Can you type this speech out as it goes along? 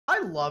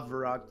love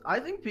verruckt. I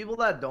think people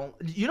that don't,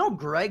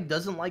 Greg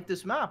doesn't like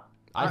this map.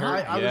 I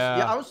heard.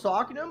 I was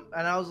talking to him,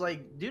 and I was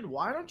like, dude,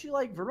 why don't you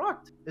like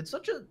verruckt? It's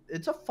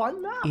a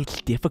fun map.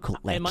 It's difficult,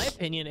 Lex. In my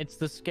opinion, it's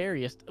the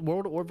scariest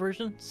World War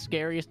version,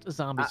 scariest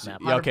zombies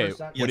map. Yeah, okay. 100%.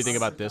 What do you think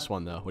about this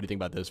one though? What do you think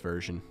about this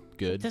version?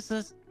 Good. This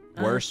is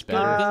Worse,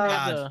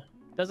 better.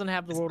 Doesn't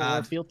have the World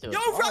War feel to it.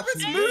 Yo,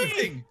 Rabbit's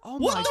moving! Oh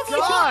what my the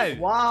god!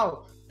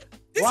 Wow.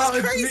 This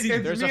is crazy.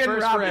 It's There's me a and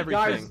first for Rabbit.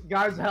 everything.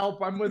 Guys,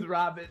 help! I'm with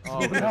Rabbit. Oh,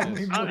 Help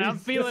me, I'm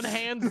please. feeling I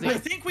handsy.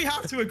 think we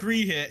have to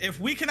agree here. If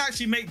we can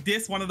actually make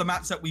this one of the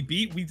maps that we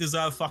beat, we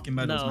deserve fucking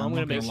medals. No, man. I'm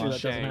gonna not make gonna sure lie.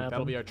 that doesn't Shang. happen.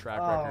 That'll be our track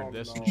Oh, record.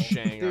 This no. and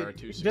Shang are our Dude,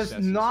 two just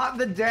successes. not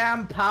the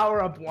damn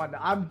power-up one.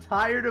 I'm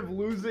tired of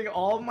losing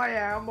all my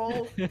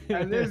ammo,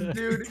 and this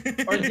dude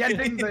or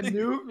getting the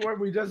nuke where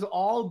we just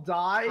all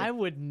die. I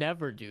would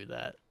never do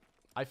that.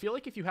 I feel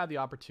like if you had the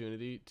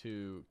opportunity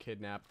to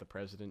kidnap the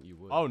president, you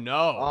would. Oh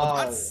no!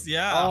 That's,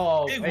 yeah.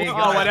 Oh, It hey, would-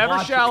 guys, whatever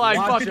watch- shall I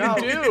watch fucking out.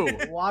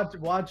 do?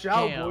 Watch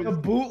out, Damn. boys. The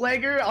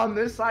bootlegger on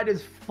this side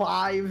is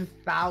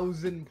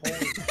 5,000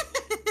 points.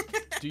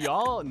 Do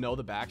y'all know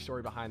the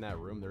backstory behind that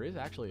room? There is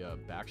actually a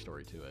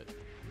backstory to it.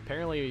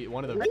 Apparently,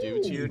 one of the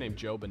dudes here named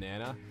Joe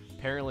Banana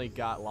apparently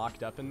got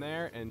locked up in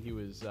there, and he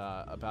was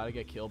about to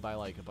get killed by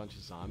like a bunch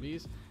of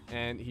zombies.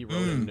 And he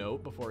wrote a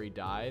note before he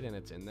died, and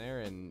it's in there,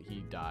 and he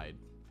died.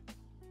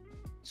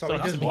 So So he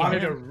that's just a wanted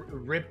to man.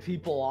 rip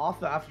people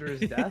off after his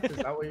death? Is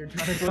that what you're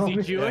trying to tell Was he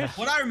me? Jewish?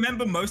 What I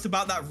remember most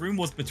about that room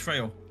was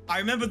betrayal. I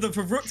remember the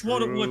verruckt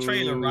World at War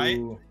trailer, right?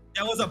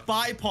 There was a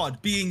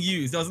bipod being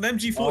used. There was an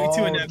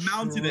MG42 in there,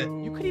 mounted it.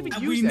 You could even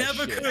And use we that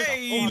never shit. could.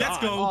 Hey, Oh, let's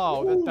God. go.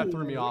 Oh, that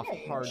threw me off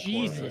hardcore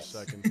Jesus. for a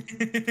second.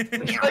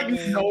 There's like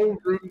no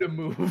room to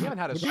move. We haven't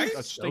had a Right?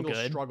 single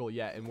good. struggle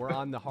yet, and we're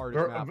on the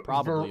hardest map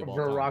probably of all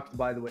time. Verruckt,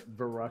 by the way.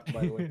 Verruckt,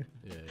 by the way.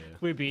 Yeah, yeah.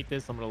 If we beat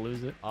this, I'm gonna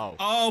lose it. Oh.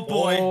 Oh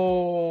boy.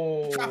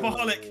 Oh.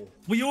 Trapaholic.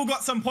 We all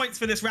got some points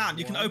for this round.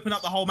 You can open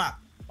up the whole map.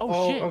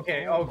 Oh, shit.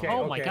 Okay. Oh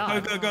my okay.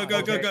 god. Go.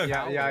 Okay,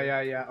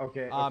 Yeah.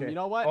 Okay. You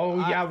know what? Oh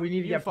yeah, we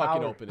need to You get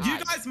fucking power. open it. You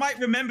guys might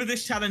remember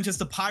this challenge as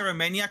the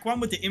Pyromaniac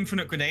one with the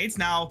infinite grenades.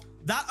 Now,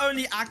 that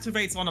only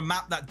activates on a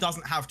map that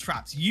doesn't have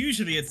traps.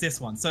 Usually it's this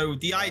one. So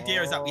the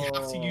idea is that we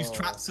have to use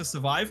traps to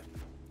survive.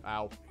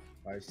 Ow.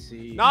 I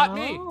see. Not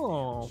me!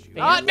 Oh,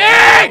 Not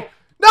fancy. me!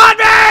 Not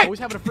me! Always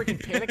having a freaking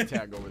panic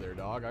attack over there,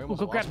 dog. I almost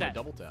Go lost grab my that.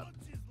 double tap.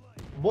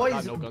 Boys,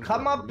 God, no guns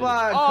come were up,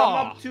 permitted. come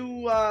up to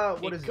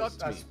what He is gucked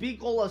this? me.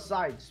 Speakle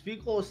aside.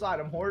 Speakle aside.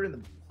 I'm hoarding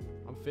them.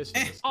 I'm fisting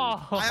this.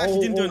 Oh, I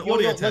actually didn't do an yo,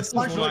 audio let's test.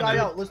 punch That's this what I guy did.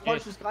 out. Let's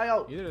punch this guy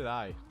out. Neither did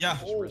I. Yeah.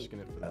 Just risking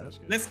it for the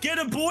biscuit. Let's get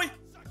him, boy.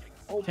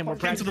 Oh, Tim, we're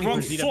punch Came to him. the wrong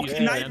practically fucking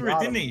ZWC, man. neighborhood,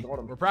 didn't he?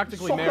 We're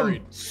practically Suck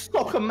married. him.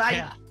 Suck him, mate.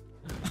 yeah.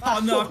 Oh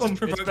no, I've just It's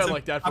provoked been him.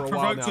 like that for I a while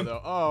provoked now, him.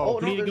 though. Oh,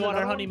 We need to there's go on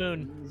our another one?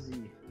 honeymoon.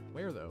 Easy.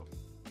 where though?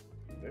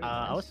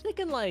 I was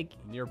thinking like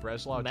Near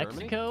Breslau, Germany?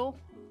 Mexico.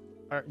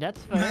 Or,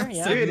 that's fair,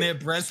 yeah. Sitting near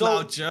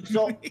Breslau, So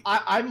Germany.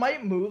 I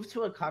might move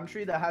to a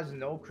country that has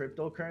no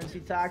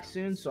cryptocurrency tax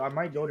soon, so I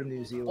might go to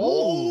New Zealand.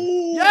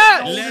 Oh,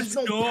 yes! Let's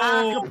There's no go.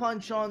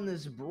 pack-a-punch on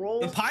this,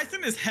 bro. The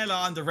Python is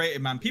hella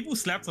underrated, man. People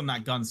slept on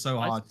that gun so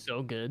hard. That's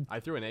so good. I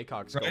threw an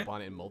ACOG scope Right?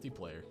 on it in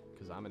multiplayer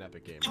because I'm an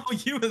epic gamer. Oh,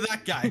 you were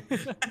that guy.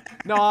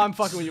 No, I'm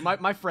fucking with you.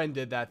 My friend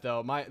did that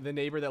though. The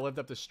neighbor that lived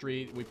up the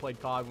street, we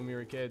played COD when we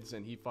were kids,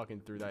 and he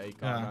fucking threw that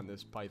ACOG Yeah. on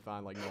this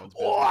Python like no one's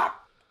business.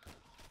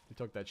 He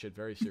took that shit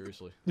very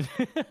seriously.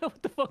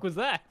 What the fuck was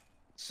that?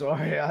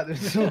 Sorry, yeah, there's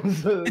some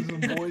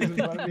boys in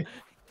front of me.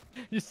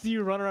 Just see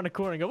you run around a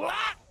corner and go,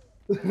 ah!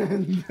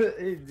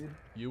 Hey, dude.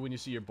 You when you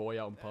see your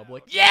boy out in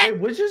public. Hey,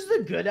 which is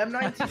the good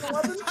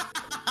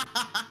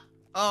M1911?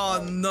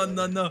 Oh,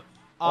 no.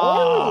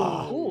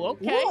 Oh, Ooh,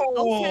 okay,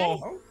 Whoa.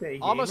 okay. Okay,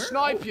 I'ma gamer,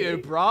 snipe you,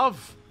 okay. bruv.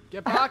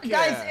 Get back here.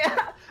 Guys,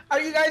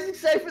 are you guys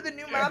excited for the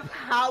new map,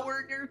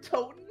 Howard Your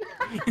Totem?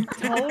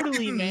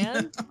 Totally,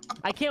 man.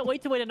 I can't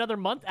wait to wait another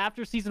month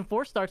after season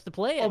 4 starts to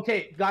play it.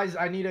 Okay, guys,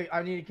 I need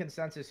a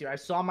consensus here. I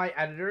saw my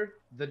editor,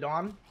 the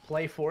Don,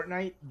 play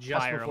Fortnite just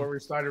Fire before him. we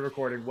started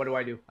recording. What do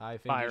I do? I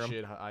think Fire you him.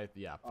 should.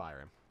 Yeah, fire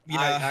him.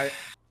 Yeah.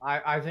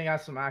 I think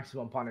that's the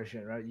maximum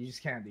punishment, right? You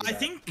just can't do I that.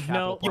 think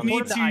No, you report need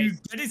him to to ICE.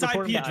 get his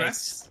Report him IP to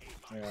address.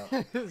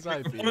 Yeah. His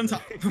IP.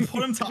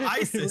 Report him to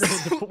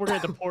ISIS. We're gonna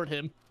deport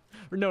him.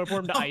 Or no,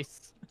 report him to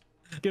ICE.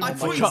 Get him I on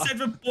thought my you God. said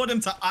report him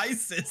to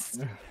ISIS.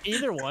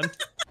 Either one.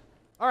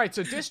 All right,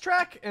 so diss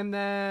track and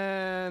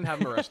then have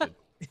him arrested.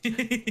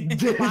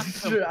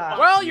 Distract,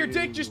 Well, your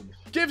dick just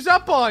gives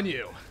up on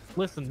you.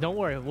 Listen, don't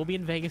worry. We'll be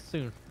in Vegas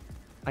soon.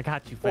 I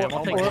got you, fam.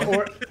 I'll take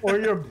it. or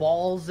your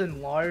balls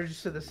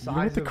enlarged to the size You know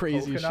what the of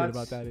craziest shit coconuts?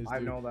 about that is, I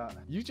dude? know that.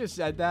 You just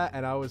said that,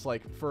 and I was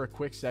like, for a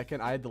quick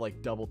second, I had to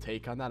like double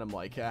take on that. I'm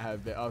like, I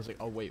was like,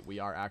 oh wait, we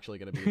are actually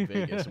gonna be in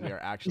Vegas, and we are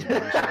actually.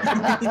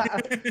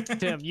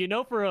 Tim, you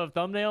know for a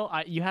thumbnail,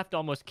 you have to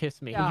almost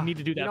kiss me. Yeah, You need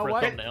to do that you know for a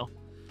what? thumbnail.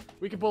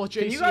 We can pull a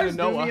Can JC you guys and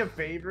do me Noah. a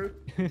favor,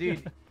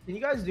 dude? Can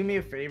you guys do me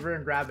a favor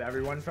and grab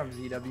everyone from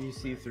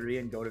ZWC3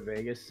 and go to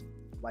Vegas?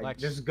 Like,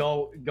 Lex. just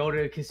go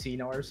to a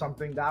casino or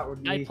something. That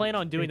would be. I plan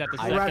on doing that the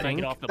I second I think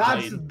get off the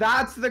That's plane.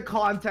 that's the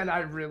content I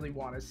really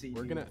want to see.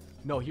 We're dude. gonna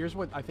No, here's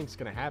what I think's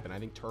gonna happen. I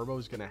think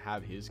Turbo's gonna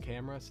have his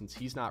camera since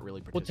he's not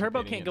really Well, participating.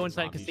 Turbo can't go the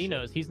inside zombie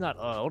casinos. shit. He's not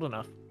old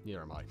enough.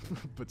 Neither am I,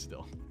 but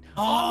still.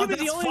 Oh, I'm gonna be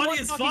that's the only funny one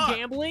as fucking fuck.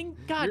 gambling.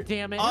 God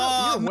damn it.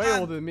 Oh, You're way man.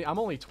 older than me. I'm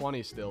only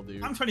 20 still,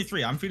 dude. I'm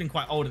 23. I'm feeling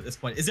quite old at this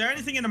point. Is there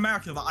anything in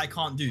America that I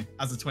can't do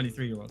as a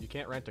 23-year-old? You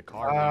can't rent a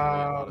car legally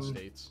in a lot of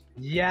states.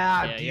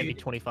 Yeah, Yeah, you gotta be dude.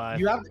 25.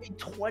 You have to be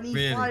 25,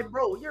 Really?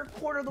 bro. You're a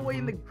quarter of the way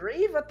in the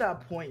grave at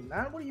that point,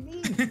 man. What do you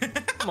mean?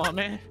 Come on,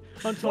 man.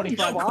 I'm 25.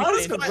 Come on,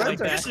 Quarter's to quite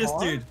rent a ambitious, car?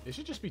 dude. It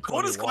should just be 21.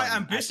 Quarter's quite at the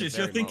ambitious.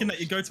 You're very thinking that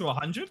most. you go to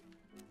 100?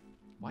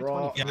 Why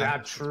Bro, 25? yeah,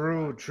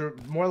 true.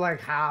 More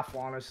like half,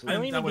 honestly. I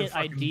don't That even would get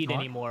fucking ID'd suck.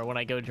 anymore when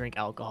I go drink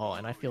alcohol,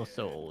 and I feel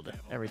so old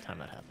every time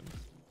that happens.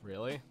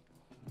 Really?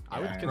 I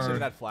would Yeah. consider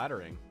that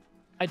flattering.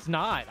 It's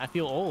not. I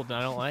feel old, and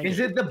I don't like Is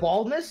it. it the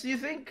baldness, you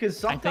think?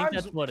 Because I think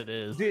sometimes, that's what it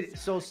is. dude,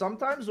 so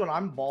sometimes when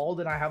I'm bald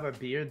and I have a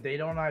beard, they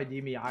don't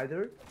ID me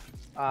either.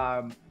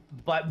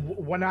 But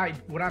when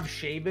I'm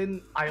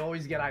shaven, I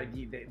always get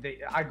ID.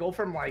 I go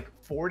from like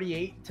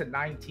 48 to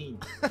 19.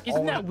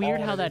 Isn't that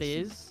weird all how in that an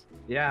is?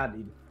 Yeah,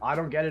 dude. I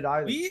don't get it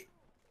either. We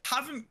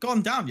haven't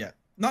gone down yet.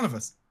 None of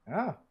us.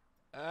 Yeah.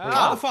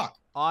 How the fuck?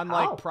 On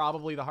like How?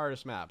 probably the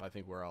hardest map. I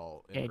think we're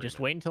all. in Okay, just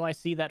agreement. wait until I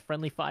see that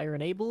friendly fire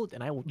enabled,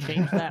 and I will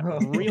change that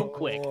real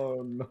quick.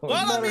 Oh, no. Well, No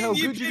I matter mean, how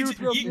you- good you do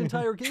throughout you- the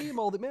entire game,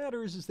 all that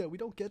matters is that we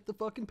don't get the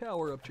fucking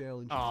power-up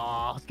challenge. Oh,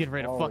 I was getting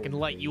ready to fucking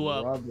light you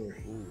up. Brother.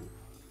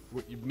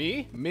 What,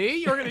 me? Me?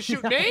 You're gonna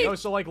shoot me? No,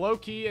 so like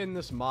low-key in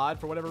this mod,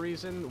 for whatever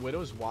reason,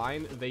 Widow's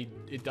Wine,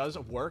 it does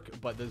work,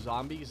 but the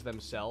zombies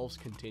themselves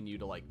continue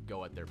to like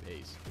go at their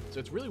pace. So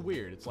it's really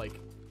weird. It's like,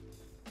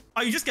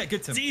 Oh, you just get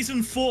good to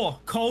Season 4,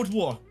 Cold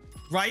War,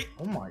 right?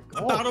 Oh my A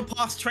god. Battle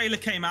Pass trailer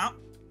came out,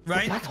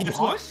 right? Battle Guess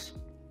what? Pass?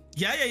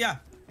 Yeah.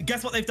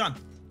 Guess what they've done?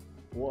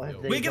 What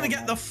have they We're gonna done,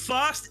 get the man?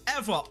 first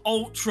ever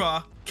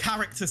Ultra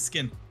character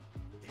skin.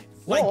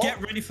 Like, What? get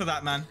ready for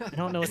that, man. I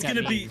don't know what It's that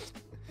gonna be, means.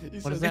 he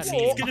What does says, that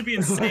mean? it's gonna be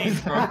insane,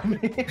 bro.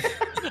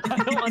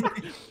 I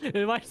don't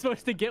Am I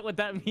supposed to get what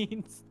that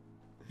means?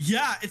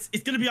 Yeah, it's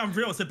gonna be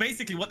unreal. So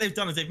basically, what they've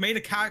done is they've made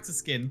a character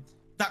skin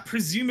that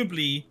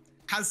presumably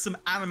has some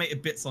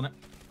animated bits on it.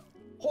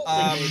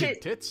 Holy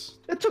shit. Tits?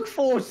 It took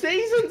 4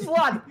 seasons,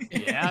 lad.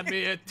 Yeah,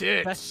 me a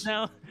tits. That's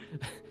now.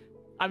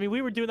 I mean,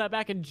 we were doing that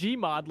back in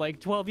Gmod like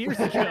 12 years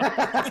ago.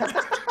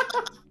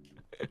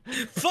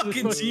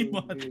 Fucking Is this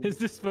Gmod. Is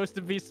this supposed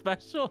to be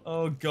special?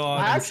 Oh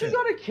god. I that's actually it.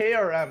 got a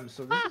KRM,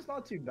 so this is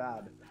not too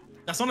bad.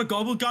 That's not a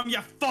gobble gum, you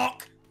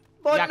fuck.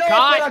 But Ya no,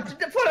 can't.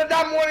 for the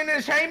damn one in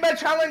the chamber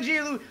challenge,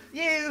 you.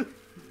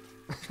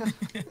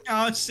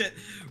 Oh shit.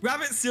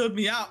 Rabbit sealed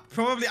me out.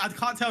 Probably, I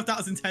can't tell if that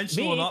was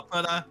intentional or Me? not,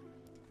 but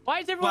Why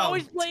does everyone Well,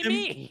 always blame Tim-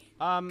 me?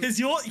 because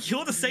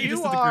you're the sadist You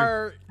of the group.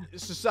 are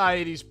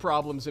society's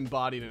problems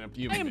embodied in a I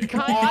human am being.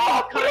 kind.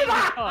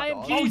 Oh, I am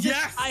Oh, Jesus.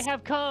 yes! I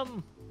have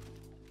come.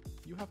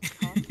 You have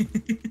come?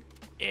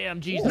 Yeah,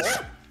 I'm Jesus.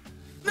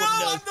 No,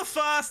 I'm the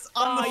first.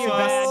 I'm Oh, the you're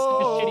first. bad.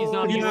 Oh, Shitty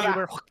zombie yeah.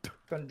 YouTuber.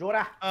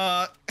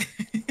 Conjura.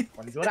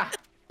 Conjura.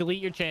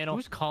 Delete your channel.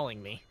 Who's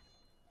calling me?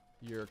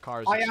 Your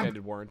car's I am-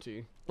 extended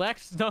warranty.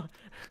 Lex, don't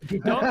call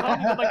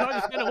me, but my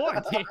car's in a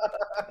warranty.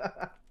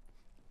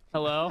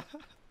 Hello?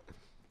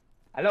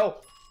 Hello.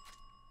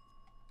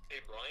 Hey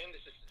Brian,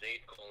 this is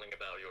Nate calling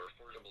about your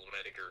affordable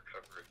Medicare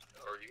coverage.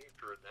 Are you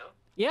insured now?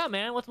 Yeah,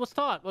 man. Let's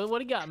talk. What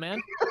do you got, man?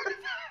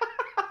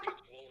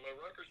 Well, my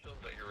record shows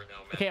that you're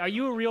now. Okay, are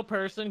you a real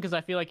person? Because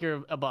I feel like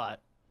you're a bot.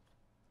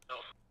 No.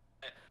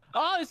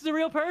 Oh, this is a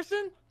real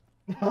person?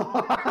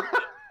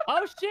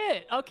 Oh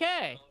shit.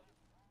 Okay.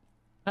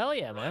 Hell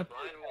yeah, man.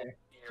 Brian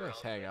will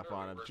Just hang up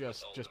on him.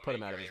 Just put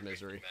him out of his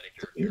misery.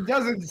 He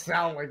doesn't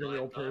sound like a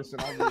real person.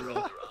 I'll be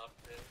real.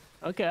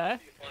 Okay.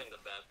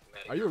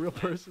 Are you a real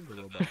person?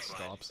 The robot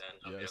stops.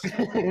 Yes.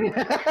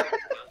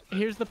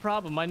 Here's the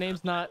problem. My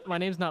name's not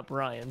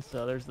Brian,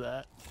 so there's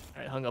that.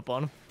 All right, hung up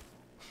on him.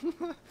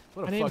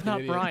 What a My name's fucking not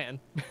idiot. Brian.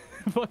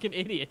 Fucking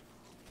idiot.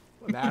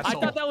 What an I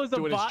asshole. thought that was a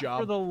doing his bot job.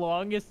 for the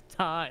longest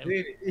time.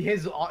 Dude,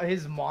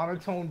 his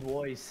monotone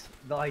voice,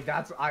 like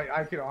that's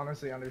I could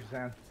honestly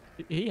understand.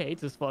 He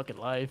hates his fucking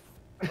life.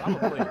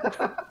 Probably.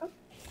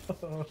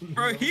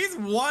 Bro, he's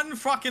one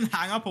fucking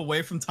hang up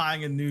away from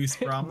tying a noose,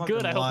 bro. I'm not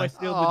Good. gonna I hope lie. I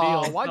sealed the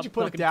Oh, deal. why'd Stop you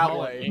put it fucking that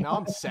calling way? me. Now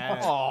I'm sad.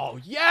 Oh,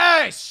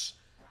 yes!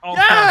 Oh,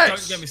 Yes! God,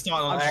 don't get me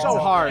started on I'm that. so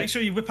hard. Make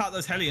sure you whip out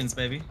those Hellions,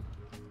 baby.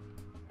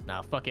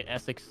 Nah, fuck it.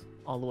 Essex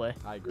all the way.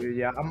 I agree. Dude,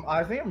 yeah,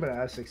 I think I'm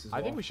gonna Essex as well.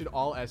 I think we should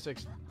all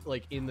Essex,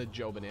 like, in the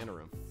Joe Banana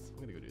room. I'm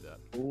gonna go do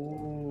that.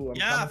 Ooh, I'm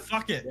Yeah, coming.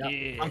 fuck it.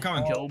 Yeah. I'm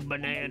coming. Joe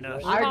Banana.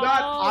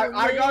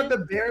 I got the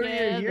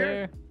barrier Together.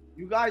 here.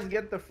 You guys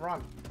get the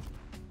front.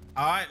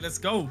 All right, let's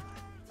go.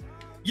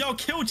 Yo,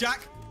 kill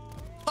Jack.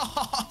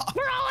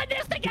 We're all in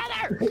this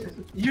together.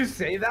 You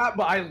say that,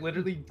 but I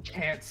literally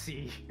can't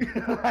see.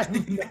 I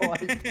have no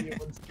idea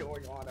what's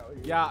going on out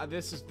here. Yeah,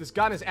 this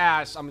gun is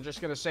ass. I'm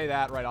just gonna say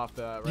that right off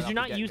the. Because you're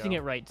not using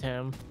it right,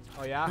 Tim.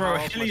 Oh yeah. Bro, How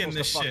else am I Hellion supposed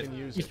this to shit. fucking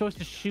use You're it? supposed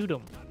to shoot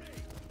him.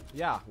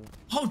 Yeah,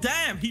 Oh,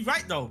 damn. He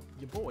right, though.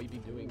 your boy be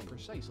doing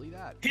precisely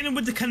that. Hit him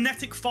with the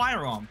kinetic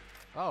firearm.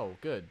 Oh,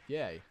 good.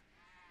 Yay.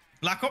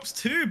 Black Ops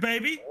 2,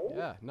 baby.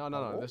 Yeah,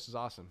 no. This is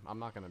awesome. I'm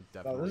not gonna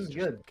definitely this is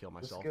just good. kill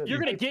This is myself. good. You're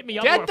gonna get me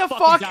up. Get the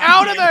fuck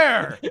out of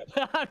there!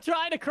 I'm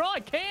trying to crawl. I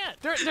can't.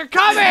 They're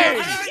coming!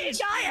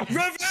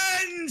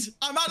 Revenge!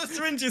 I'm out of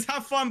syringes.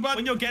 Have fun, but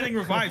when you're getting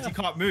revived, you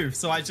can't move.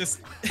 So I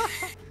just,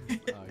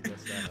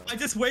 I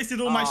just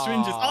wasted all my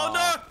syringes. Oh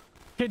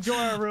no!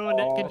 Kajora ruined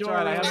it. That's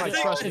right, I had ruined my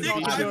it. trust in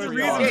I have a Kajora.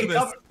 reason for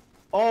this.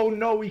 Oh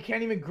no, we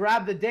can't even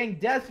grab the dang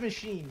death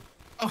machine.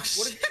 Oh What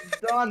shit! have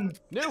you done?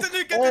 Get the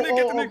nuke, get the nuke,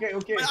 get the nuke.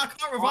 Okay. Wait, I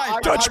can't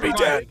revive. Touch me I-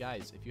 dead!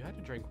 Guys, if you had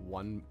to drink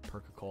one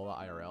Coca-Cola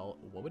IRL,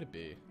 what would it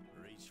be?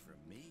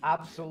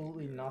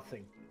 Absolutely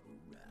nothing.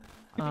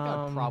 I think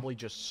I'd probably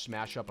just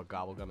smash up a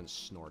gobble gum and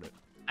snort it.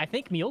 I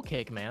think mule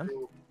cake, man.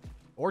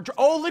 Or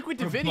liquid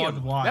Good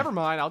dividium. wine. Never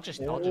mind. I'll just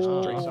drink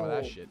some of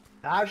that shit.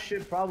 That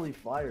shit probably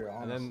fire,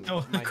 And honestly. then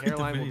Oh, my liquid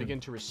hairline will dividium. begin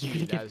to You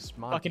recede get as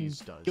fucking, Monty's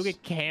does. you'll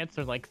get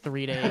cancer in like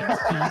 3 days. Jesus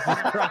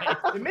Christ.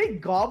 They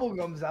make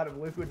gobblegums out of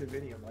liquid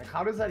dividium. Like,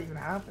 how does that even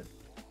happen?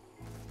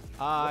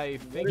 I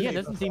think Yeah, it they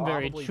doesn't seem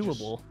very probably just-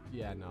 chewable.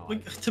 Yeah, no.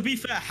 Like, to be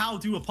fair, how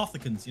do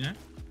apothecans, you know?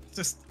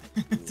 Just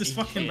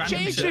fucking random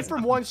Changed shit. it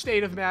from one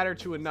state of matter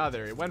to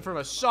another. It went from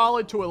a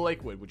solid to a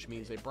liquid, which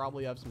means they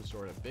probably have some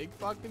sort of big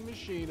fucking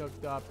machine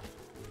hooked up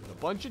with a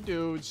bunch of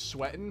dudes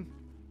sweating,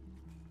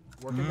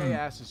 working their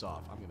asses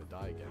off. I'm gonna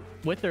die again.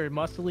 With their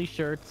muscly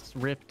shirts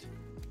ripped,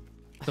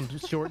 some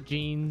short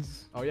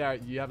jeans. Oh yeah,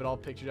 you have it all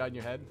pictured out in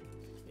your head?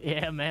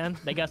 Yeah, man.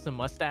 They got some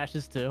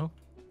mustaches too.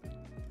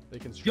 They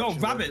Yo,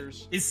 construction Rabbit,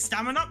 workers. is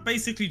stamina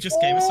basically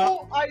just game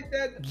assault? I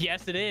said.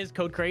 Yes, it is.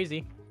 Code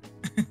crazy.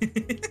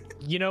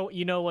 You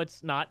know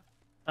what's not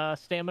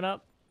stamina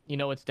up? You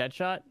know what's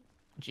Deadshot?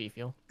 G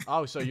Fuel.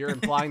 Oh, so you're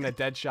implying that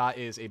Deadshot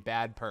is a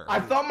bad perk. I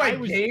thought my I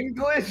was- game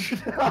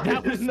glitched.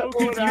 That was so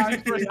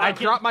confusing for a I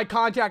second. dropped my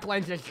contact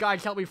lenses.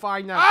 Guys, help me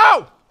find them.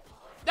 Oh!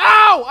 No!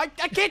 I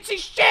can't see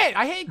shit!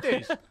 I hate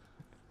this!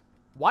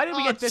 Why did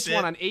we Oh, get this shit.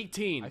 one on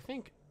 18? I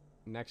think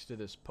next to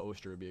this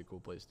poster would be a cool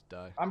place to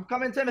die. I'm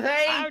coming, Timothy.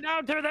 Oh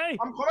no, Timothy!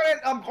 I'm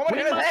coming, We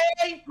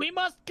Timothy. We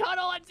must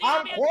cuddle and see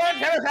I'm the coming, advance.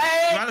 You're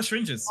Timothy. out of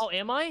syringes. Oh,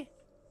 am I?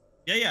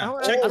 Yeah, yeah.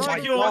 Oh, Check, oh check my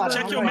your God,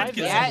 check I'm your gonna medkit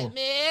get symbol.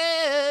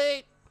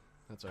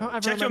 That's I don't alright.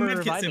 ever Check your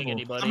remember medkit reviving symbol.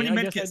 anybody. How many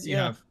I guess medkits do you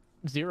yeah, have?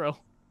 0.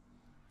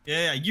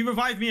 Yeah, you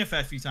revived me a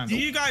fair few times. Do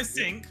you guys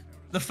think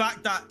the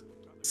fact that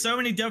so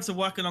many devs are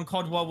working on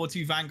COD World War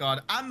II Vanguard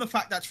and the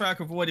fact that Treyarch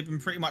have already been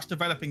pretty much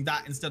developing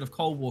that instead of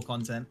Cold War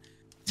content,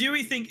 do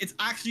we think it's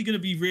actually going to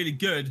be really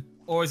good,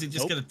 or is it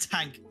just going to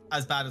tank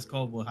as bad as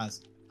Cold War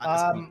has? At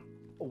this point?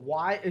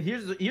 Why?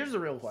 Here's the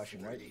real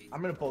question, right?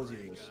 I'm gonna pose you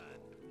this.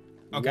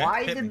 Okay,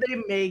 Why hit did me. they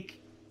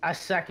make a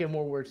second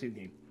World War II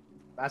game?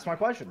 That's my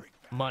question.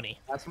 Money.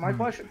 That's my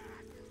question.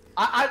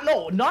 I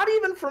no, not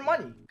even for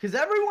money, because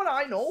everyone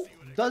I know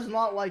does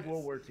not like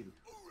World War II.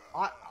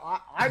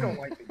 I don't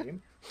like the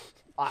game.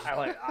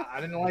 I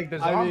didn't like the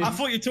zombies. I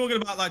thought you were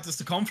talking about like just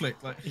the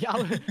conflict. Like, Yeah,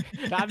 I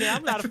mean,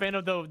 I'm not a fan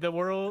of the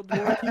World War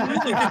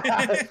II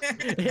either.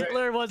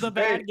 Hitler was a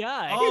bad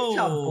guy.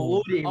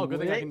 Oh. It's a bloody Oh, good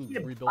thing I can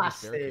wicked rebuild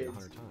this barricade bastard.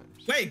 100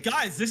 times. wait,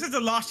 guys, this is the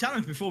last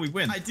challenge before we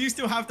win. I do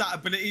still have that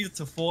ability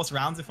to force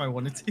rounds if I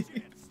wanted to.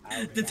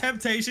 The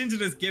temptation to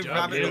just give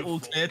Rabbit the all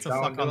clear to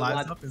Don't fuck do our it, lives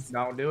lad. up is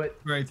Don't do it.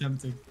 very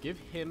tempting. Give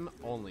him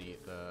only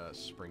the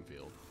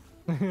Springfield.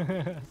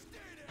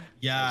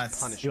 Yes.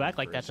 Punishment You act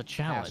like for that's a his past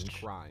challenge.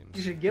 You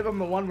crimes. should give him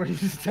the one where you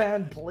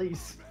stand,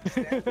 please.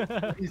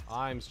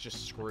 I'm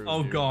just screwed.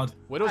 Oh dude. god.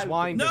 Widow's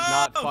wine does No!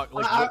 not fuck.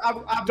 Like,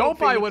 I'm don't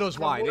buy okay. Widow's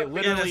wine. It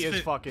literally that's is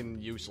it.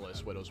 fucking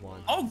useless. Widow's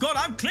wine. Oh god,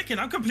 I'm clicking.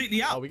 I'm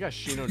completely Oh, out. we got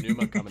Shino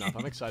Numa coming up.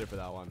 I'm excited for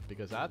that one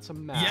because that's a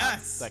map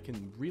Yes. that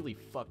can really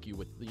fuck you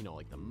with, you know,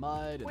 like the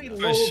mud and We the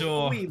For love,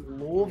 sure. we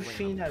love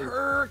Sheena.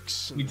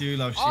 perks. We do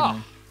love Oh, Shino.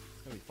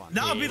 it's gonna be fun.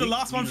 That'll be the we-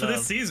 last we one for this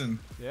love- season.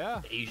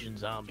 Yeah. Asian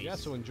zombies. Yeah.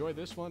 So enjoy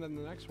this one and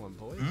the next one,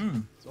 boys.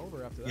 Mm. It's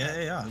over after that.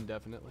 Yeah, yeah.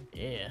 Indefinitely.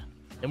 Yeah.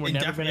 And we're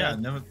never gonna Yeah,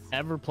 never.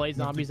 ever play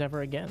zombies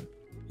ever again.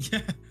 Yeah,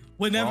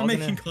 we're never all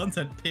making gonna-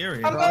 content.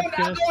 Period. I'm Bro, going,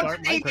 gonna I'm going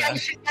start to my crash.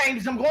 deviation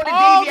games. I'm going to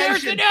Oh,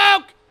 there's the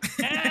deviation.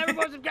 nuke!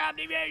 Everyone's a crime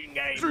deviation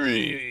game.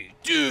 3,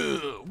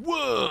 2,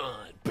 1,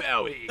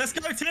 Bowie. Let's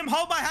go, Tim.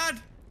 Hold my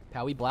hand.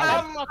 Powie Blowie.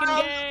 Fucking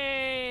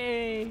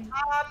gay.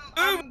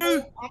 I'm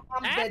Ooh.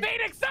 And dead.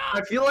 Phoenix I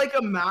up. feel like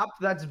a map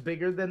that's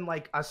bigger than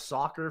like a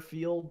soccer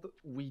field,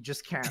 we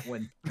just can't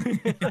win.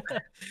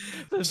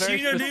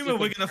 Shino Numa,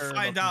 we're gonna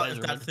find out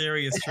if that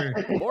theory is true.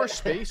 More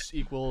space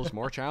equals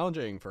more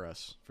challenging for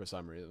us for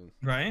some reason.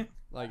 Right?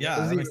 Like, Yeah.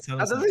 Doesn't makes even-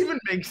 total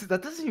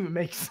that doesn't even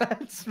make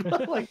sense.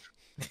 But, like,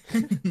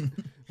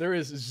 there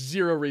is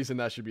zero reason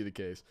that should be the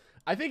case.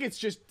 I think it's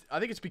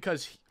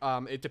because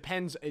it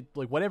depends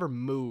like whatever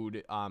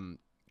mood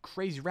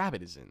Crazy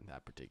Rabbit is in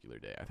that particular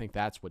day. I think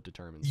that's what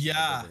determines what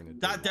Yeah, they're gonna do.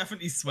 that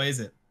definitely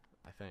sways it.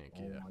 I think,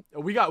 yeah.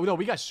 We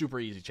got super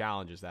easy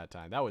challenges that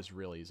time. That was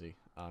real easy.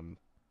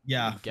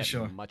 Yeah, didn't for get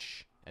sure.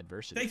 much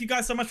adversity. Thank you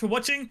guys so much for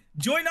watching.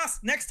 Join us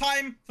next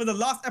time for the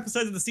last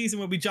episode of the season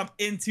where we jump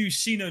into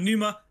Shino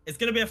Numa. It's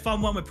gonna be a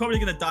fun one. We're probably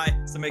gonna die,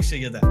 so make sure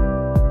you're there.